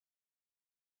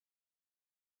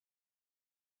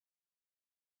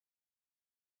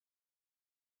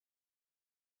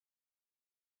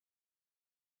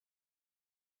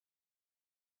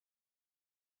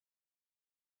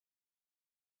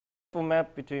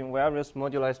map between various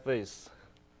moduli space.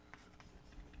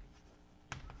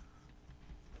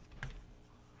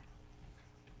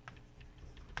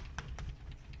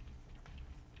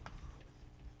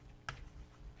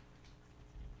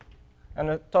 And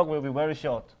the talk will be very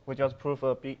short. We just prove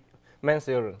a main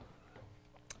theorem.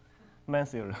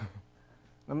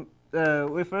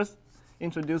 We first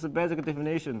introduce a basic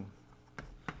definition.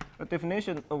 A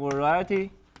definition of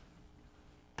variety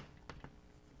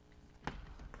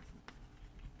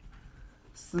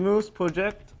smooth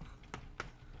project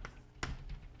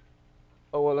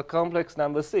over a complex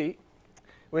number C.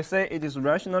 We say it is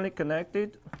rationally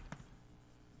connected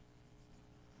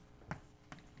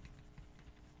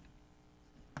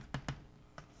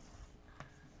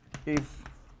if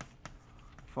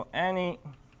for any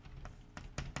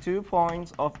 2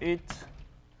 points of it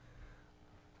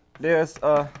there's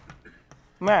a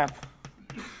map.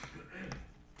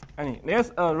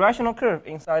 There's a rational curve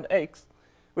inside X,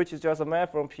 which is just a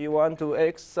map from P1 to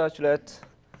X such that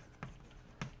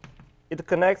it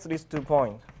connects these 2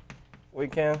 points. We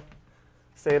can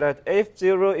say that if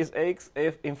 0 is X,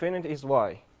 if infinity is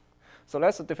Y. So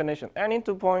that's the definition. Any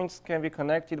 2 points can be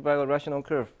connected by a rational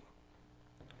curve.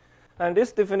 And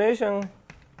this definition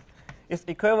is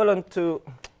equivalent to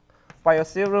by a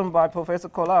theorem by Professor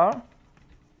Collar,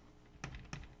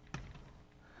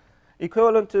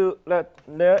 equivalent to that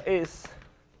there is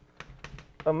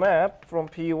a map from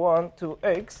P1 to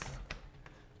X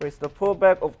with the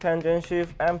pullback of tangent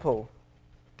shift ample.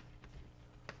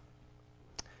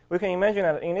 We can imagine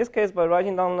that in this case, by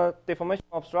writing down the deformation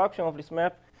obstruction of this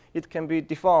map, it can be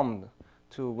deformed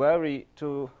to very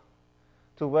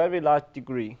large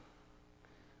degree.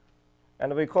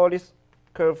 And we call this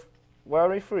curve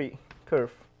very free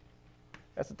curve.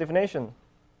 That's the definition.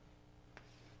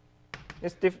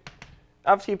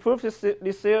 After he proved this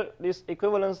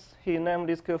equivalence, he named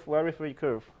this curve very free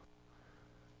curve.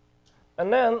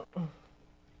 And then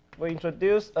we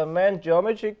introduce a main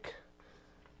geometric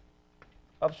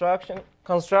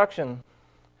construction.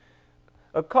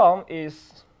 A comb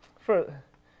is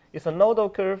a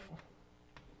nodal curve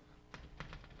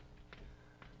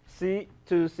C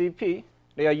to CP.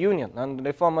 They are union, and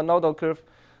they form a nodal curve.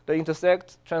 They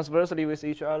intersect transversely with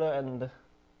each other, and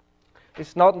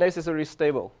it's not necessarily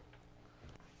stable.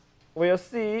 Where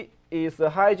C is a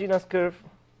hygenous curve,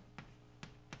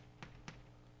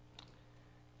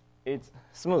 it's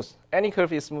smooth. Any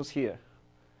curve is smooth here.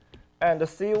 And the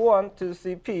C1 to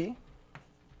CP,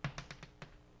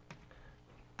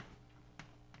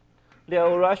 they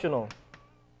are rational.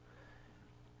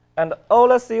 And all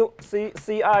the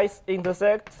CI's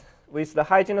intersect with the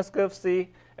hygenous curve C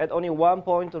at only 1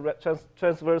 point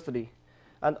transversely.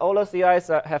 And all the CI's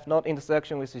have not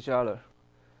intersection with each other.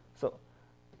 So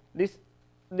this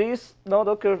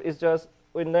nodal curve is just,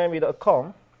 we name it a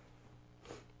comb.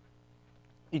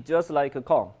 It's just like a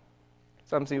comb,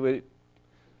 something we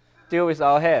deal with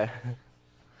our hair.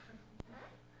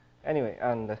 Anyway,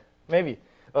 and maybe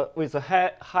with a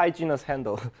hygenous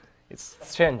handle. It's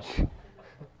strange.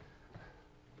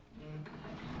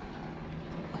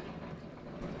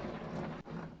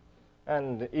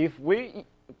 And if we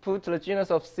put the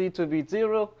genus of C to be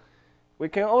 0, we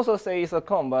can also say it's a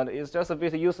comb, but it's just a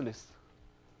bit useless.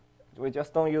 We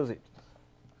just don't use it.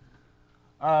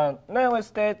 Now we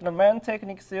state the main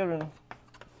technique theorem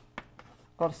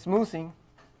called smoothing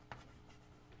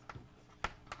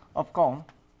of comb.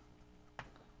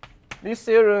 This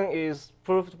theorem is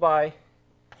proved by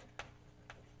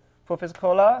Professor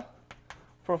Kola,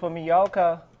 Professor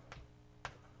Miyawaka,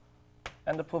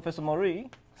 and Professor Mori.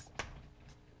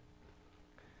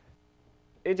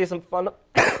 It is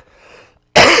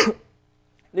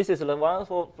this is one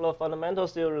of the fundamental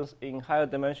theorems in higher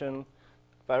dimension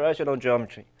birational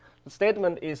geometry. The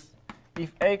statement is,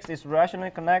 if X is rationally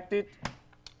connected,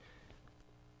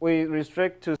 we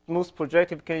restrict to smooth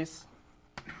projective case,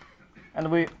 and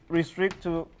we restrict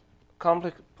to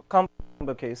complex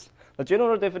number case. The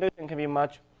general definition can be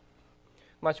much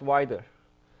wider.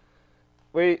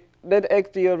 We let X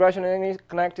be a rationally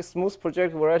connected smooth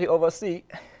projective variety over C,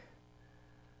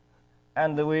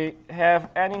 and we have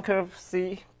any curve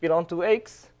C belong to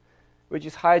X, which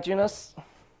is hygenous.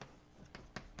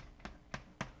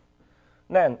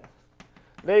 Then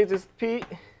there exists P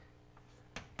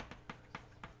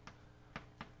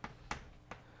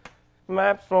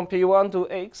map from P1 to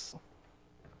X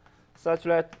such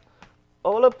that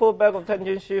all the pullback of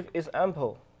tangent shift is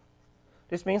ample.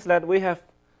 This means that we have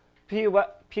P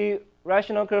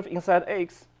rational curve inside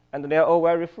X, and they are all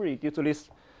very free due to this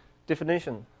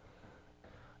definition.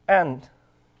 And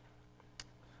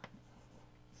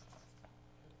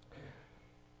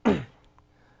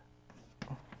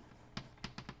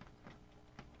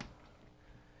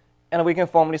And we can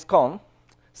form this cone.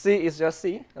 C is just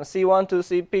C, and C1 to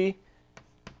Cp,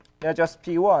 they're just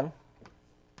P1.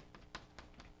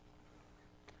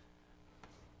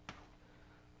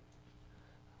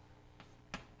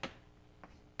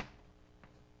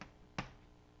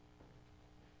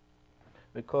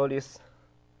 We call this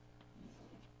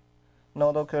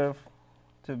nodal curve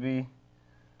to be,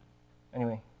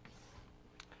 anyway,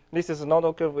 this is a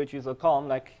nodal curve which is a cone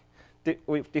like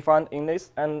we've defined in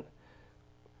this, and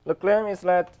the claim is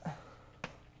that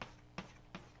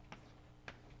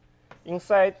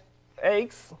inside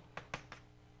X,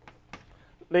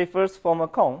 they first form a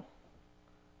cone,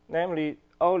 namely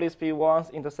all these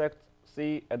P1s intersect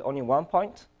C at only one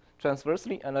point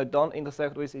transversely, and they don't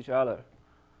intersect with each other.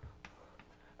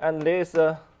 And there is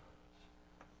a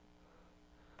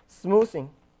smoothing.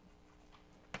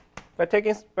 By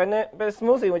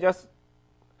smoothing, we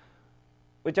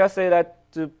just say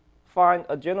that to find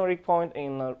a generic point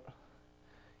in a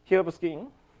Hilbert scheme,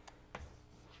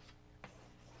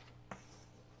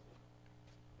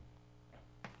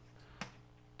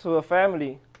 to a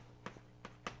family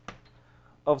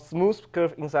of smooth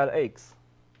curve inside X,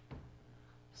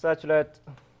 such that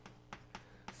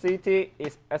Ct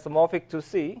is isomorphic to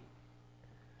C.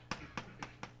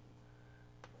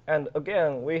 And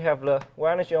again, we have the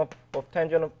vanishing of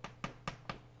tangent.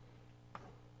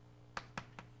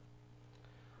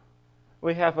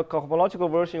 We have a cohomological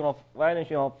version of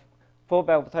vanishing of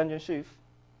pullback tangent shift.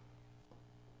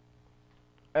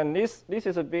 And this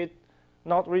is a bit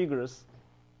not rigorous.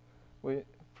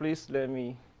 Please let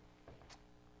me,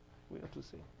 we have to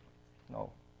see.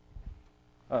 No.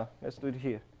 Let's do it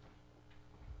here.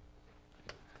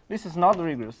 This is not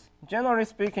rigorous. Generally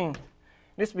speaking,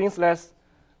 this means that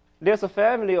there's a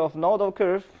family of nodal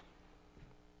curve.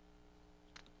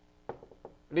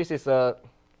 This is a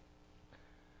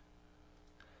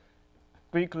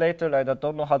Greek letter that I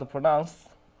don't know how to pronounce.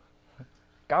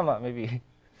 Gamma, maybe.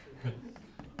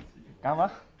 Gamma?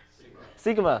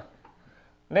 Sigma.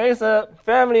 There is a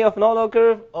family of nodal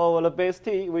curve over the base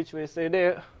T, which we say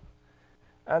there.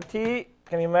 And T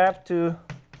can be mapped to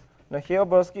the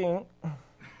Hilbert scheme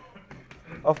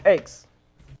of X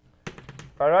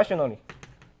birationally.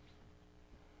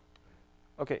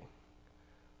 Okay.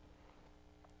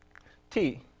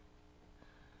 T.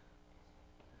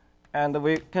 And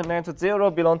we can let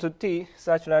 0 belong to T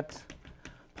such that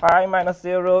pi minus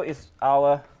 0 is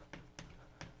our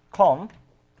cone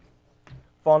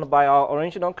formed by our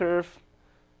original curve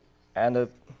and the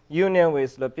union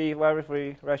with the P very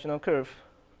free rational curve.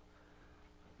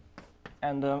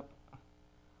 And a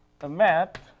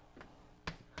map,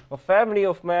 a family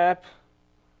of map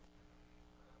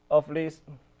of this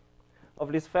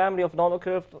family of nodal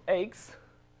curve to X,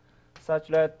 such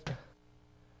that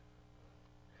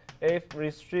F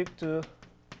restrict to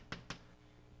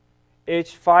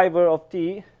each fiber of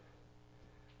T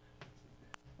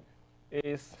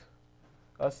is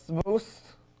a smooth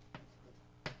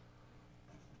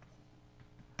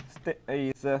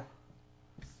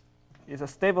is a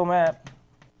stable map,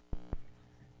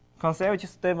 conservative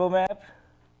stable map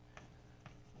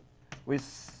with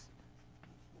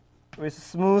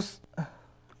smooth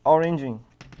oranging.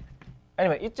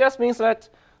 Anyway, it just means that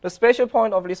the special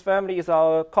point of this family is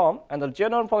our cone, and the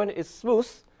general point is smooth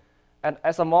and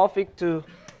isomorphic to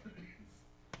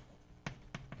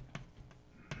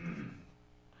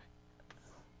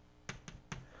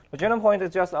the general point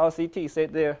is just our Ct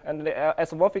set there, and they are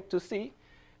isomorphic to C,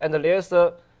 and there's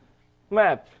a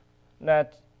map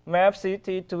that maps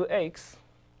Ct to X.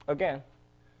 Again,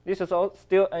 this is all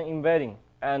still an embedding,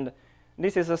 and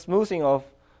this is a smoothing of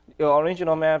your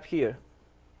original map here.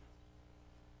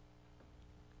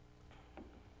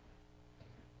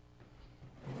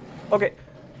 Okay,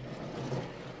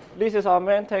 this is our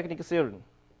main technical theorem.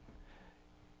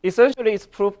 Essentially, it's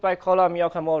proved by Kola and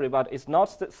Miyake-Mori, but it's not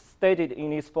stated in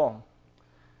this form.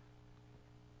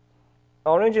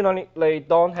 Originally, they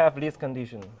don't have this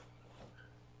condition.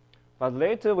 But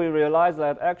later, we realized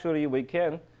that actually we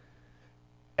can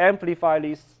amplify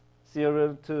this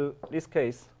theorem to this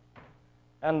case.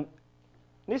 And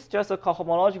this is just a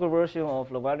cohomological version of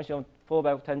the vanishing of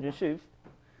pullback tangent shift.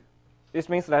 This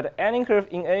means that any curve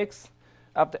in X,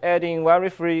 after adding very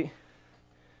free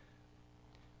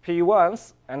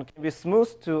P1s, and can be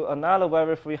smoothed to another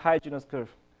very free hygenus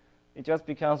curve. It just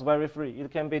becomes very free.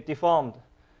 It can be deformed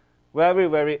very,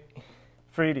 very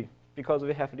freely because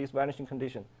we have this vanishing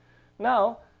condition.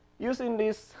 Now, using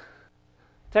this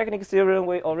technical theorem,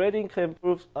 we already can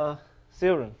prove a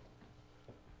theorem.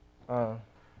 I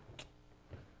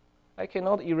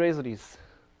cannot erase this.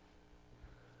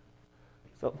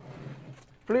 So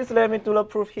please let me do the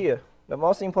proof here. the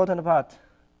most important part.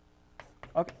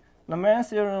 Okay, the main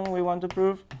theorem we want to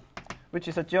prove, which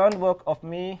is a joint work of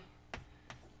me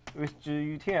with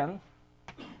Zhi Yutian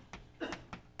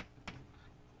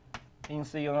in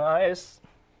CNRS.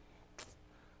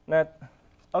 Let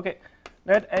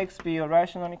X be a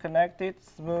rationally connected,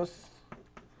 smooth,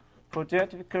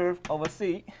 projective curve over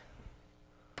C.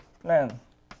 Then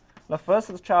the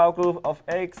first child group of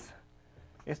X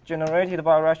is generated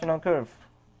by a rational curve.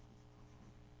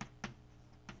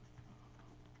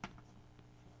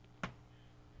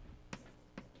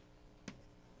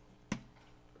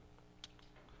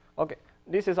 Okay,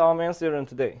 this is our main theorem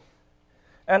today.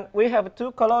 And we have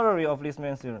two corollaries of this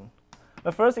main theorem.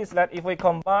 The first is that if we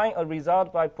combine a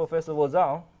result by Professor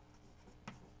Zong,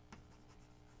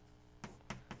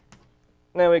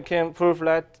 then we can prove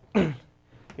that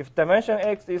if dimension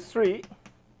X is 3,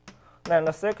 then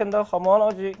the second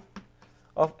homology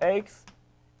of X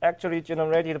actually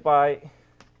generated by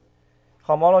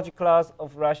homology class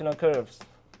of rational curves.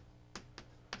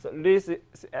 So this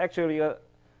is actually a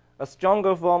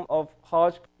stronger form of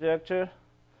Hodge conjecture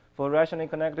for rationally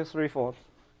connected threefold.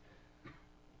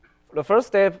 The first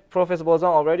step, Professor Zong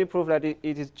already proved that it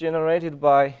is generated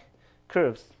by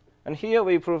curves. And here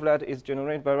we prove that it's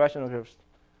generated by rational curves.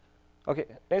 Okay,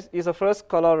 this is the first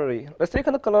corollary. The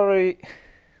second corollary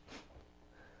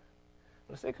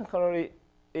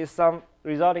is some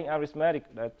resulting arithmetic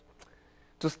that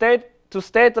to state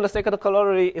the second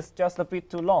corollary is just a bit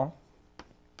too long.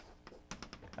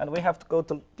 And we have to go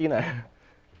to dinner.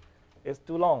 It's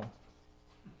too long.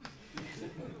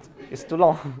 It's too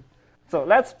long. So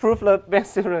let's prove the main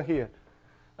theorem here.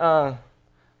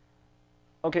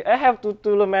 Okay, I have to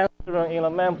do the main theorem in the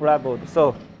main blackboard.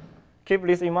 So keep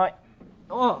this in mind.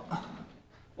 Oh.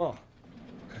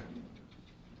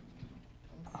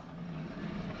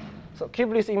 So keep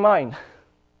this in mind.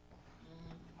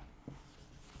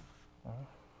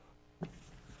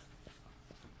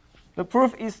 The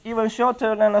proof is even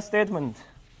shorter than a statement.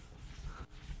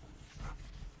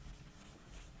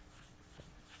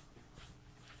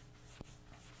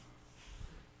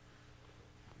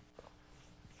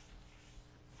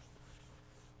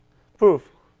 Proof.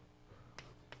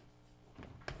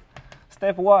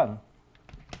 Step 1.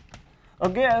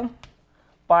 Again,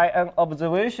 by an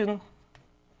observation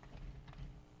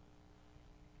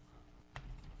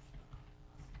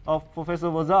of Professor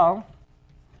Zong,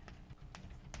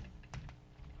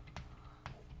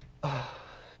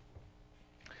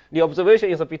 the observation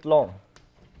is a bit long.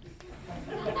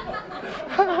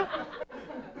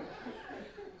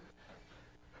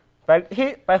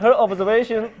 By her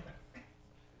observation,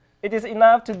 it is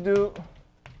enough to do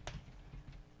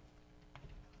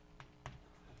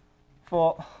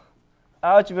for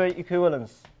algebraic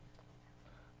equivalence,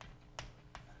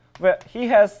 where she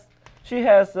has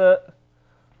an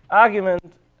argument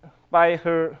by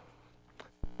her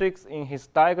fix in his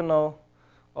diagonal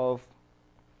of,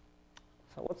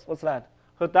 so what's that?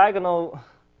 Her diagonal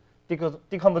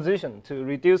decomposition to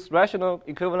reduce rational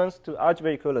equivalence to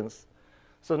algebraic equivalence.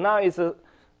 So now it's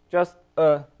just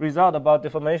a result about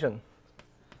deformation.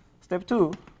 Step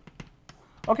 2.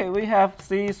 Okay, we have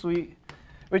C3,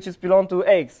 which is belong to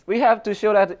X. We have to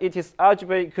show that it is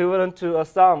algebraic equivalent to a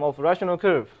sum of rational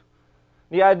curve.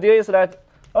 The idea is that,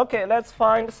 okay, let's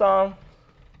find some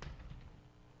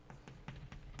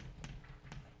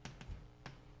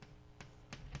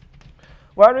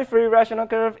very free rational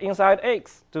curve inside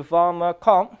X to form a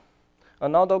comp, a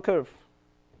nodal curve,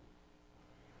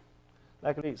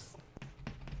 like this.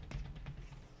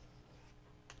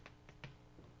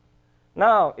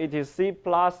 Now it is C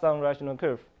plus some rational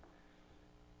curve.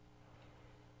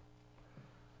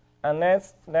 And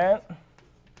then,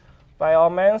 by our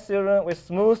main theorem, we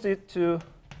smooth it to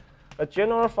a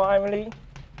general family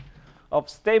of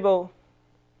stable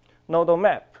nodal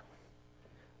map.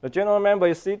 The general member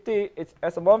is CT, it's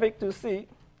isomorphic to C,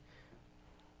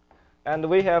 and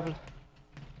we have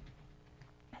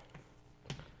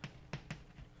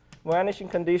vanishing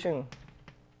condition.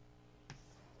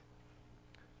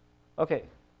 Okay.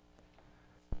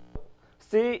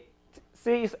 C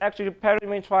is actually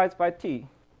parametrized by T,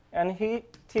 and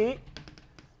T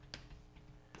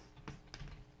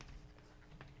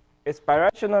is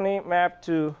birationally mapped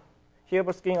to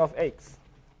Hilbert scheme of X.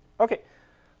 Okay.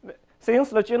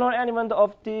 Since the general element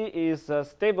of T is a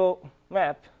stable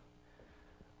map,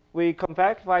 we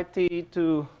compactify T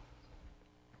to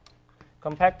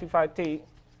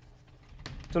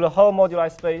the whole moduli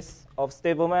space of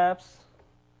stable maps.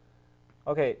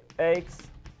 Okay, X,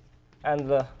 and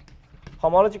the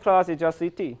homology class is just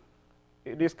CT,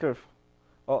 this curve.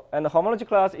 Oh, and the homology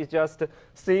class is just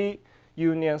C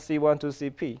union C1 to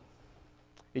CP.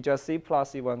 It's just C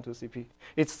plus C1 to Cp.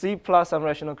 It's C plus some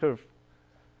rational curve.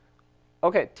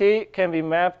 Okay, T can be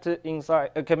mapped inside,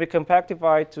 can be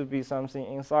compactified to be something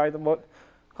inside the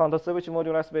counter-switch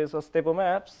moduli space of stable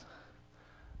maps.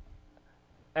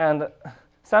 And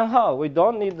somehow we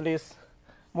don't need this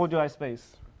moduli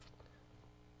space.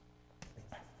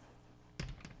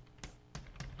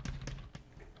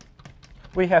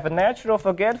 We have a natural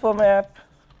forgetful map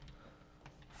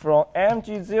from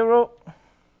MG0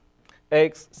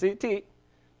 X CT,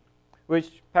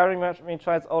 which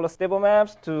parameterize all the stable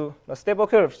maps to the stable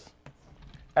curves.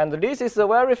 And this is a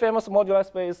very famous moduli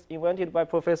space invented by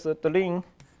Professor Delin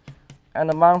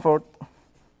and Mumford.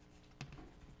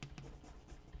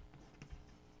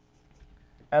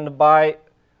 And by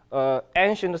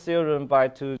ancient theorem by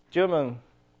two German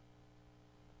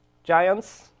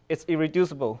giants, it's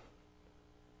irreducible.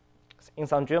 It's in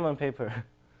some German paper.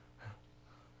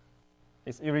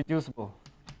 It's irreducible.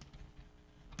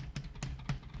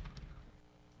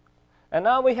 And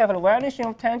now we have a vanishing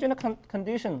of tangent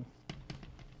condition.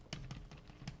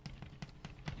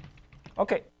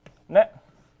 Okay.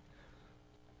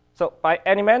 So by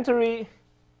elementary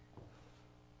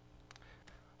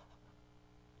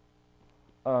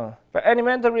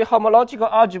homological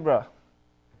algebra,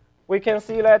 we can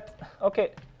see that,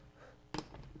 okay,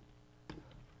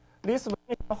 this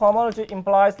homology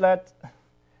implies that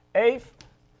F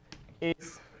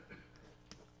is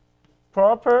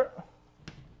proper,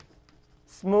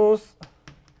 smooth,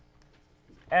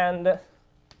 and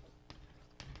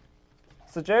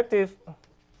surjective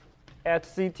at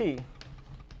CT.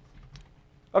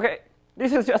 Okay,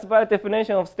 this is just by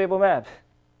definition of stable map.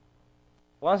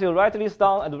 Once you write this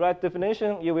down at the right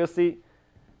definition, you will see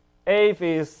F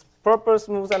is proper,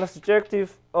 smooth, and surjective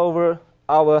over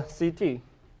our CT.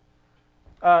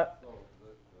 So the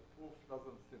proof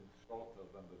doesn't seem shorter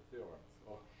than the theorem.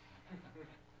 So.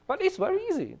 But it's very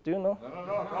easy. Do you know? No.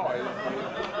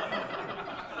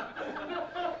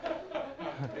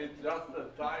 It's just the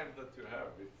time that you have.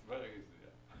 It's very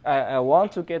easy. I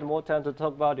want to get more time to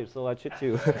talk about it, so I cheat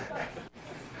you.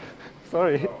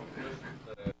 Sorry.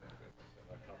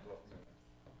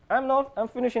 I'm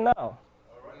finishing now. All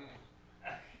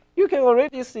right. You can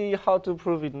already see how to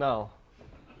prove it now.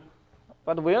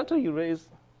 But where to erase?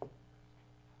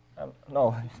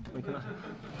 No.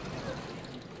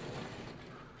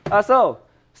 So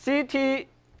CT,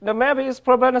 the map is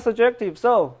proper and surjective.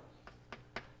 So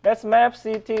let's map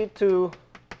CT to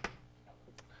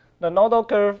the nodal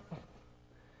curve,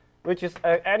 which is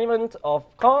an element of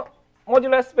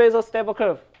moduli space of stable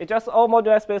curve. It's just all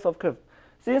moduli space of curve.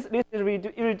 Since this is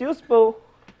irreducible,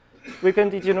 we can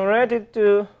degenerate it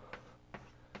to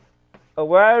a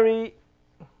very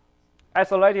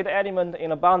isolated element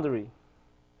in a boundary.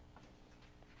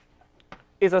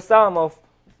 It's a sum of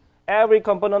every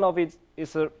component of it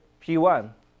is a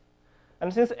P1.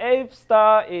 And since F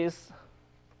star is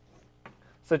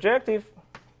surjective,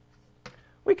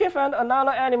 we can find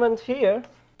another element here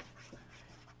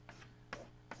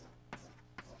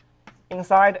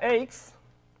inside X,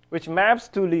 which maps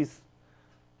to this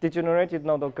degenerated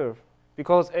nodal curve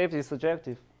because F is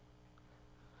surjective.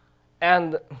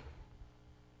 And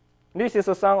this is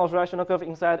a sum of rational curve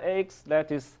inside X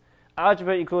that is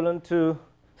algebra equivalent to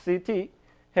CT.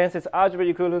 Hence, it's algebra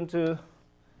equivalent to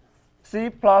C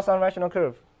plus some rational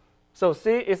curve. So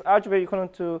C is algebra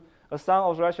equivalent to a sum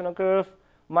of rational curve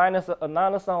minus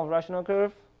another sum of rational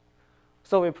curve.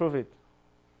 So we prove it.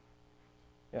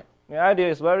 Yeah, the idea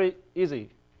is very easy.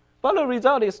 But the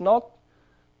result is not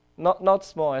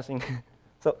small, I think.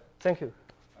 So thank you.